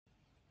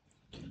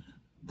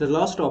The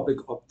last topic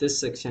of this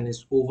section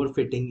is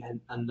overfitting and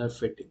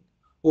underfitting.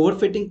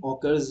 Overfitting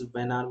occurs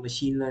when our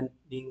machine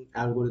learning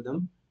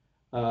algorithm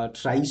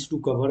tries to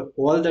cover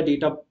all the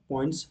data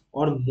points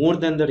or more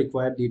than the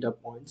required data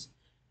points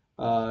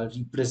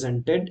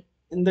represented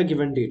in the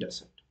given data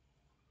set.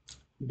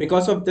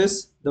 Because of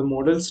this, the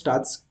model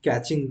starts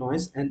catching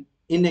noise and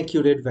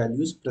inaccurate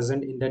values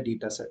present in the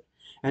dataset.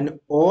 And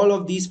all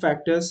of these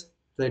factors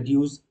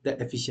reduce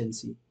the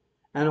efficiency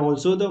and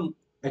also the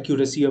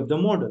accuracy of the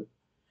model.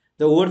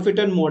 The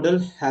overfitted model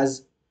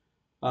has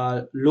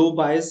low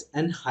bias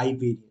and high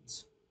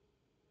variance.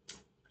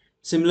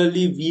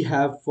 Similarly, we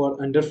have for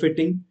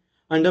underfitting.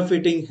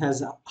 Underfitting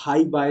has a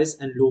high bias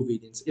and low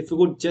variance. If you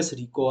could just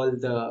recall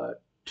the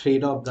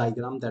trade-off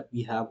diagram that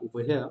we have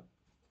over here,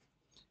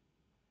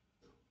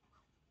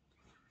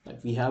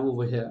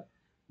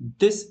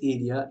 this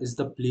area is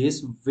the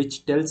place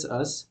which tells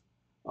us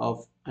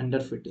of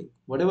underfitting.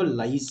 Whatever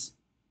lies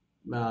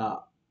uh,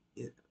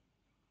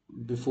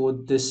 before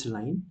this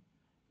line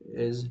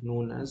is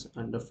known as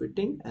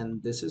underfitting,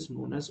 and this is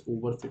known as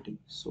overfitting.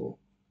 So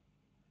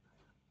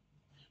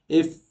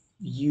if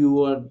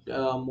your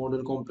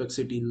model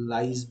complexity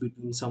lies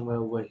between somewhere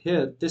over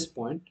here, this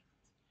point,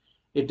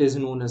 it is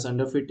known as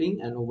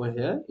underfitting, and over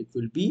here it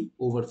will be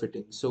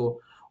overfitting. So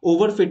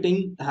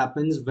overfitting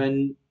happens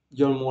when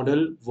your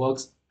model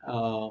works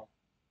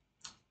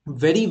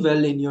very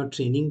well in your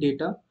training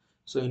data.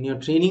 So in your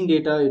training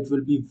data it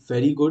will be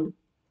very good,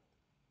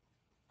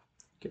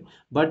 okay,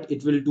 but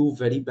it will do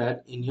very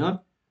bad in your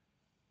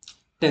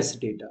test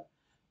data.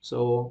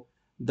 So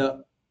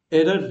the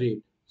error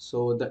rate,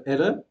 so the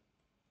error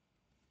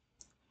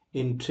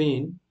in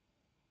train,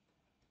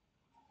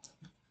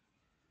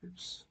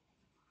 oops,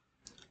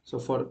 so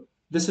for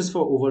this is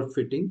for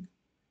overfitting,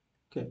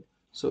 okay.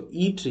 So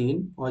E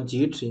train or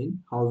J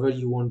train, however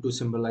you want to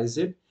symbolize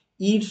it,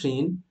 E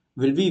train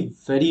will be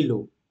very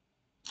low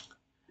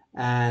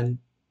and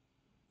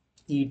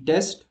E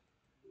test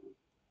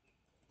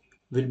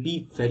will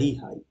be very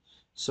high.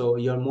 So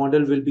your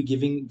model will be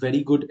giving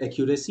very good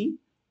accuracy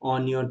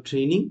on your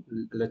training,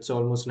 let's say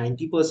almost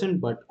 90%,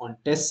 but on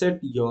test set,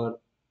 your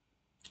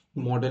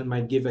model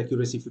might give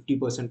accuracy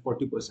 50%,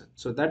 40%.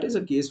 So that is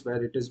a case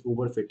where it is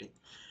overfitting.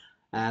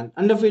 And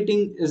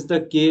underfitting is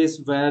the case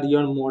where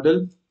your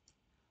model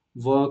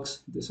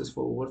works. This is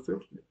for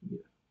overfit.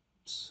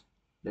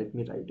 Let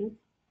me write it.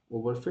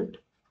 Overfit.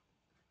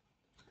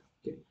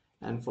 Okay.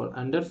 And for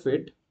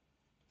underfit,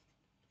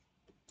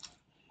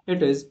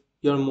 it is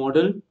your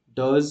model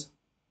does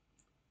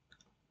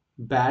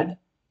bad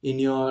in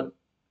your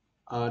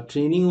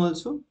training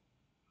also.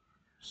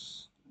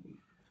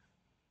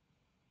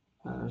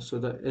 So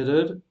the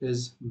error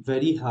is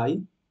very high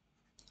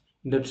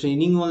in the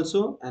training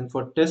also, and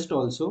for test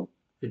also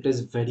it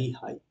is very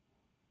high.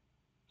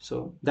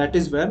 So that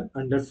is where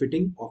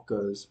underfitting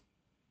occurs.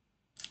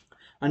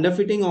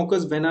 Underfitting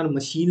occurs when our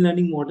machine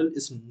learning model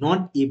is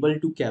not able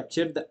to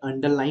capture the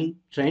underlying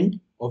trend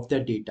of the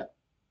data.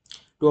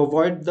 To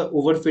avoid the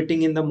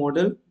overfitting in the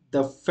model,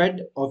 the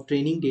fed of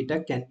training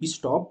data can be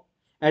stopped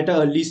at an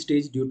early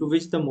stage, due to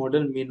which the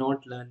model may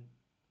not learn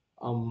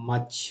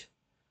much.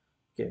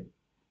 Okay,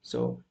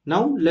 so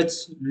now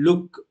let's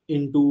look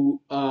into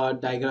a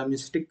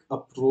diagrammatic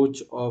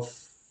approach of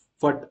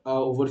what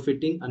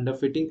overfitting,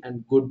 underfitting,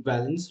 and good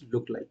balance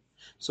look like.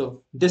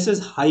 So this is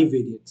high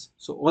variance.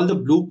 So all the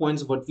blue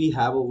points what we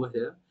have over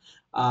here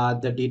are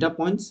the data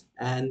points,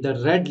 and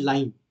the red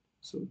line.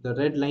 So the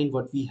red line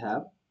what we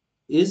have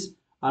is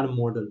our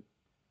model.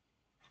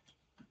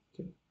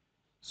 Okay.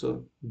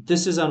 So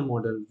this is our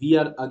model. We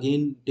are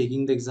again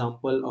taking the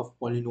example of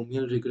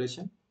polynomial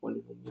regression.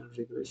 Polynomial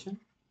regression.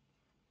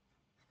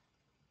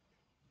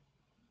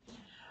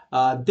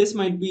 This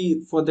might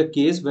be for the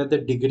case where the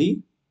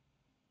degree,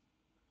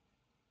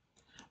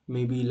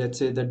 maybe let's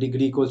say the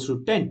degree equals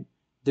to 10.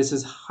 This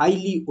is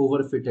highly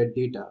overfitted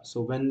data.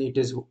 So when it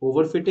is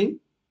overfitting,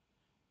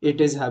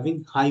 it is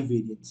having high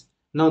variance.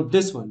 Now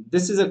this one,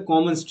 this is a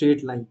common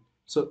straight line.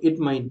 So it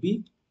might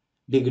be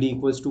degree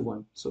equals to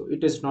 1. So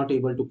it is not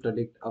able to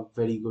predict a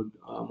very good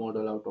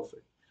model out of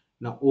it.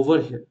 Now over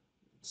here,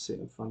 say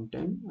from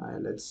 10,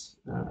 let's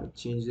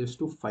change this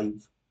to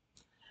 5.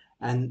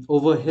 And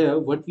over here,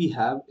 what we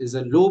have is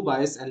a low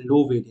bias and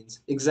low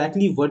variance,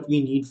 exactly what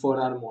we need for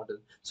our model.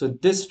 So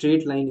this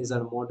straight line is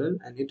our model,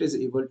 and it is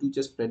able to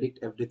just predict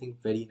everything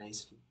very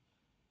nicely.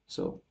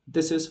 So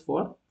this is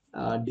for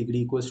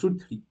degree equals to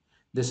 3.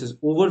 This is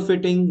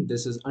overfitting,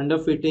 this is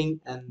underfitting,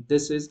 and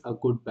this is a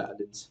good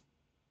balance.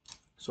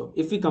 So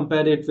if we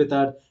compare it with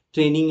our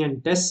training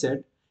and test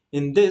set,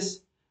 in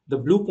this, the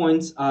blue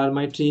points are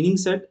my training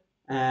set,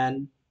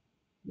 and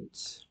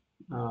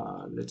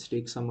let's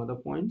take some other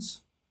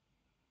points.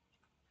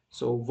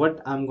 So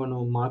what I'm going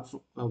to mark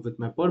with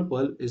my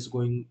purple is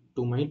going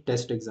to my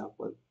test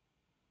example.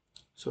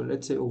 So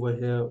let's say over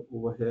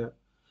here,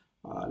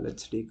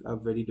 let's take a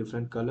very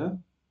different color.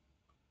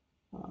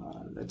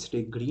 Let's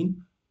take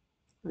green.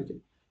 Okay.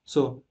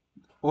 So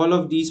all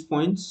of these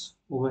points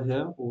over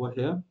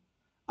here,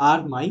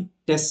 are my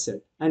test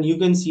set, and you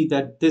can see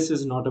that this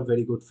is not a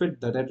very good fit.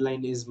 The red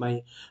line is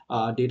my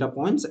data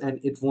points and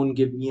it won't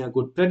give me a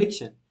good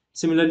prediction.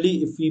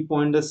 Similarly, if we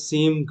point the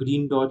same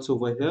green dots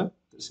over here,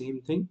 the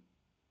same thing,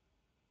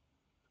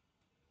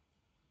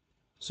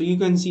 so you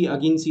can see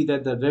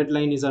that the red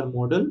line is our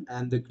model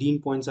and the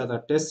green points are the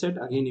test set.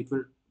 Again,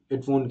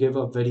 it won't give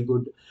a very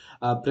good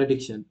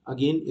prediction.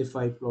 Again, if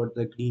I plot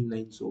the green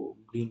line, so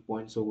green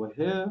points over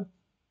here,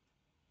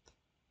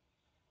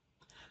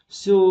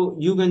 so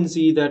you can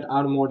see that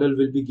our model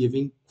will be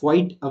giving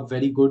quite a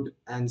very good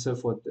answer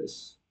for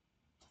this.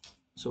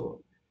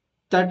 So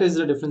that is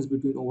the difference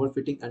between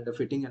overfitting,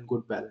 underfitting, and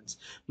good balance.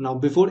 Now,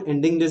 before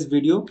ending this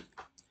video,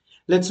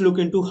 let's look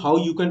into how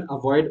you can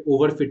avoid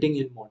overfitting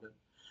in model.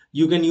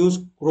 You can use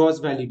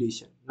cross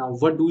validation. Now,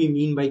 what do we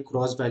mean by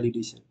cross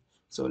validation?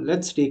 So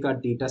let's take our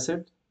data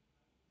set.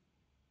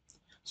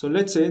 So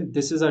let's say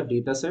this is our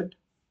data set.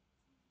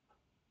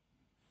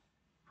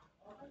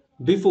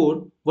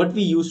 Before, what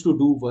we used to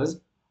do was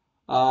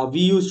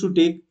we used to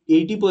take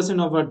 80%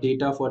 of our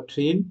data for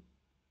train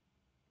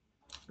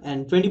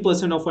and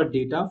 20% of our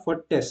data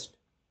for test.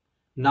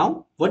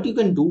 Now, what you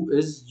can do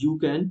is you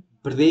can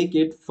break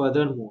it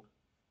furthermore.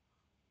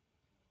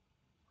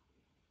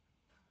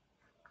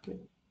 Okay.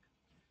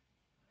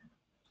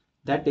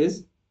 That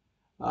is,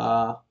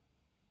 uh,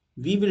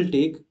 we will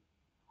take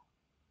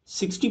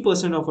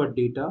 60% of our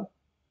data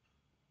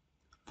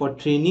for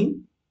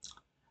training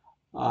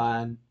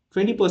and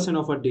 20%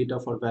 of our data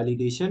for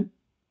validation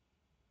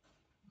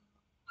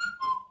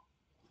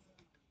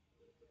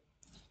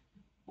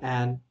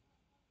and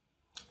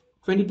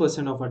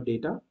 20% of our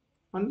data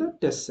on the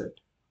test set.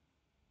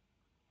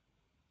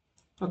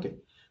 Okay,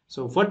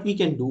 so what we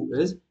can do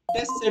is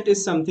test set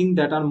is something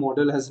that our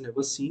model has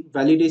never seen.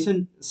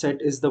 Validation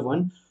set is the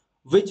one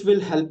which will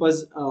help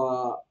us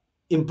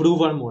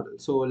improve our model.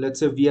 So let's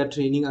say we are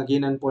training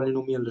again on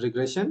polynomial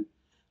regression.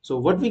 So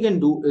what we can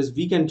do is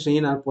we can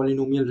train our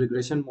polynomial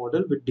regression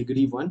model with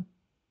degree 1.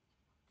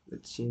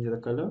 Let's change the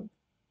color.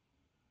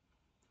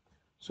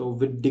 So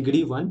with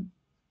degree 1,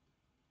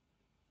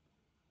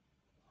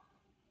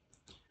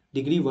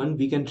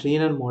 we can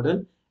train our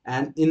model,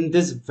 and in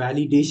this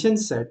validation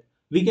set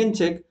we can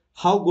check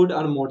how good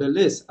our model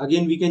is.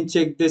 Again, we can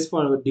check this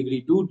for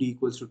degree 2, d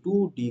equals to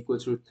 2, d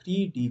equals to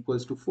 3, d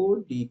equals to 4,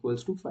 d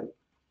equals to 5.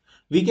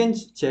 We can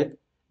check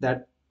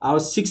that our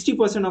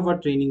 60% of our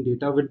training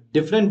data with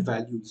different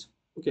values.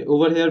 Okay,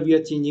 over here we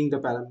are changing the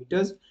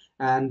parameters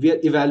and we are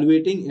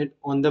evaluating it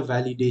on the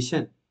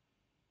validation.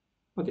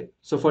 Okay,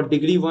 so for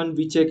degree 1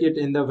 we check it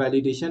in the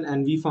validation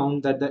and we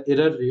found that the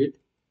error rate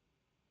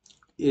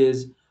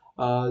is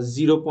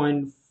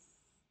 0.9.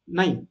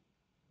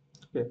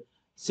 Okay,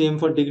 same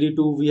for degree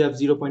 2 we have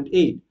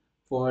 0.8.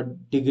 For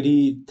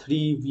degree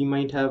 3 we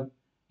might have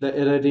the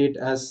error rate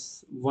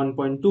as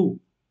 1.2,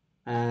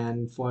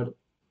 and for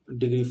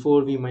degree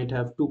 4 we might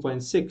have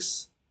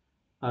 2.6.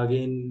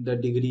 Again, the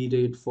degree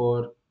rate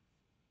for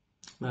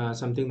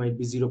something might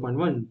be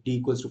 0.1, d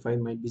equals to 5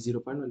 might be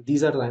 0.1.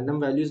 These are random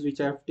values which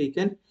I have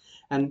taken,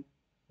 and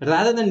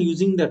rather than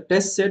using the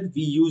test set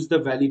we use the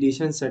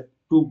validation set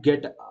to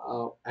get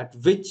at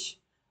which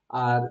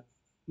our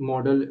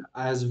model,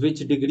 as which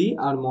degree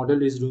our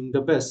model is doing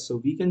the best. So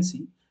we can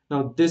see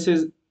now this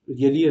is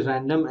really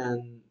random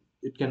and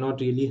it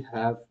cannot really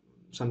have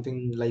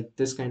something like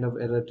this kind of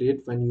error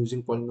rate when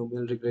using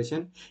polynomial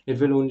regression. It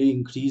will only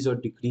increase or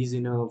decrease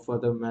in a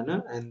further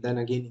manner and then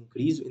again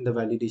increase in the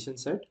validation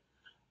set.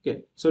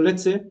 Okay, so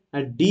let's say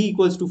at d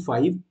equals to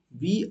 5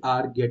 we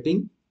are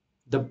getting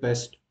the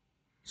best.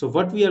 So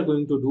what we are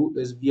going to do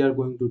is we are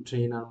going to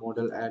train our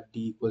model at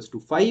d equals to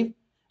 5,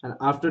 and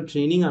after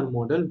training our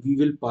model we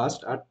will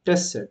pass our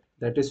test set,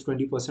 that is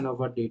 20%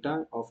 of our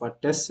data of our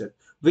test set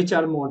which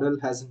our model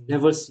has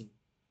never seen,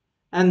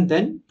 and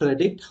then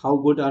predict how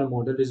good our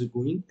model is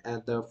going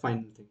at the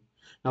final thing.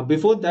 Now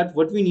before that,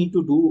 what we need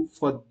to do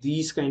for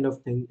these kind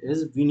of thing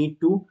is we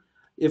need to,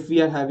 if we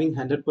are having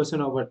 100%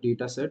 of our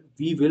data set,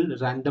 we will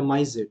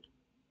randomize it.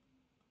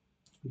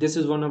 This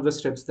is one of the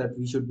steps that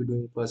we should be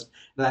doing first.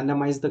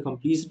 Randomize the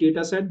complete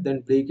data set,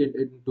 then break it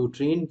into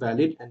train,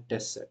 valid, and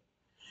test set.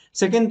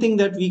 Second thing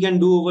that we can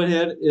do over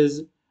here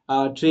is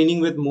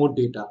training with more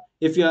data.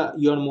 If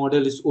your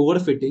model is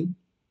overfitting,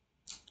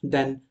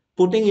 then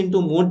putting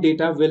into more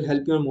data will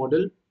help your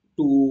model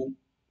to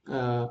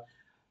uh,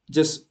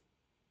 just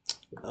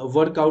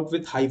work out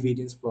with high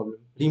variance problem.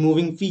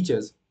 Removing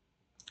features.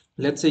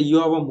 Let's say you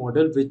have a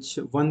model which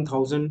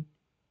 1000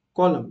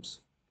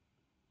 columns,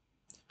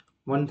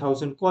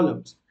 1000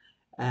 columns,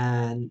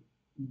 and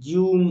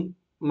you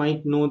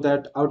might know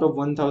that out of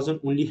 1000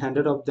 only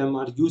 100 of them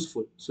are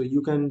useful, so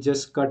you can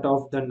just cut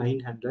off the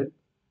 900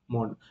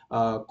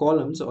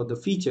 columns or the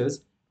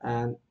features,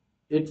 and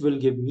it will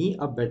give me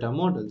a better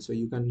model. So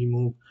you can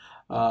remove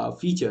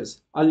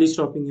features. Early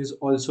stopping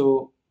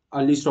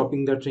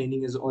the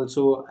training is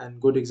also a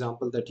good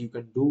example that you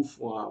can do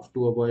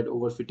to avoid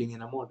overfitting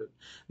in a model.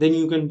 Then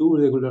you can do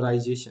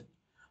regularization.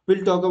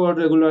 We'll talk about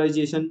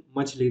regularization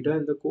much later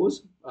in the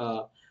course,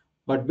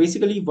 but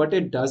basically what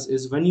it does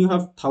is when you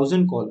have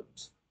 1000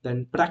 columns,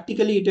 then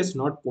practically it is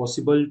not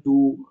possible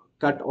to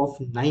cut off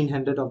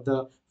 900 of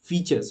the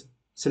features,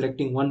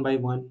 selecting one by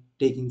one,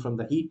 taking from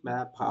the heat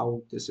map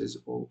how this is.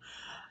 Oh,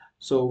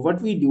 so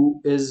what we do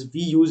is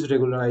we use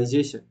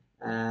regularization,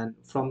 and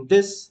from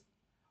this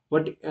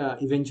what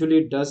eventually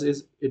it does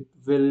is it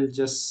will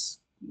just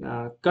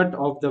cut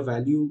off the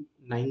value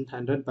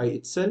 900 by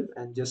itself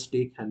and just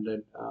take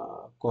 100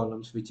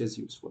 columns, which is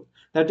useful.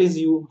 That is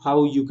you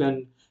how you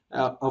can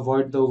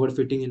avoid the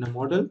overfitting in a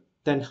model.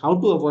 Then how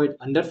to avoid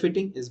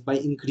underfitting is by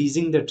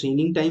increasing the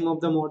training time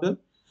of the model,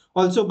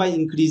 also by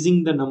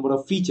increasing the number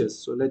of features.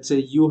 So let's say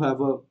you have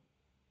to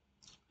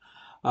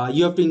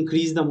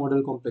increase the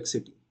model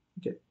complexity.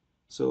 Okay,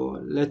 so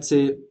let's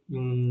say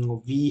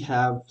we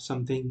have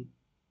something,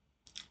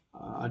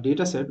 a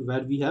data set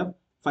where we have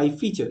 5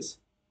 features,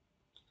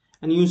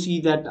 and you see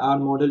that our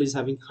model is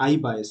having high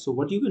bias. So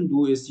what you can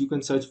do is you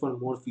can search for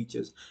more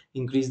features,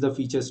 increase the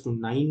features to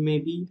 9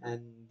 maybe,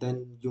 and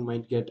then you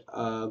might get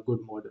a good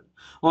model.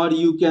 Or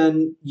you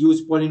can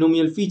use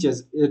polynomial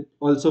features, it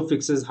also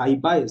fixes high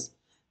bias.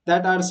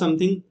 That are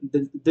something,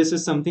 this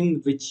is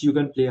something which you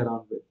can play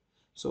around with.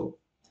 So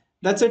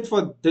that's it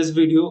for this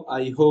video.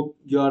 I hope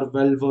you are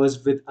well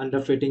versed with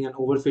underfitting and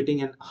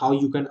overfitting and how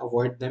you can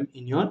avoid them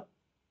in your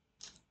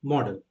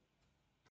model.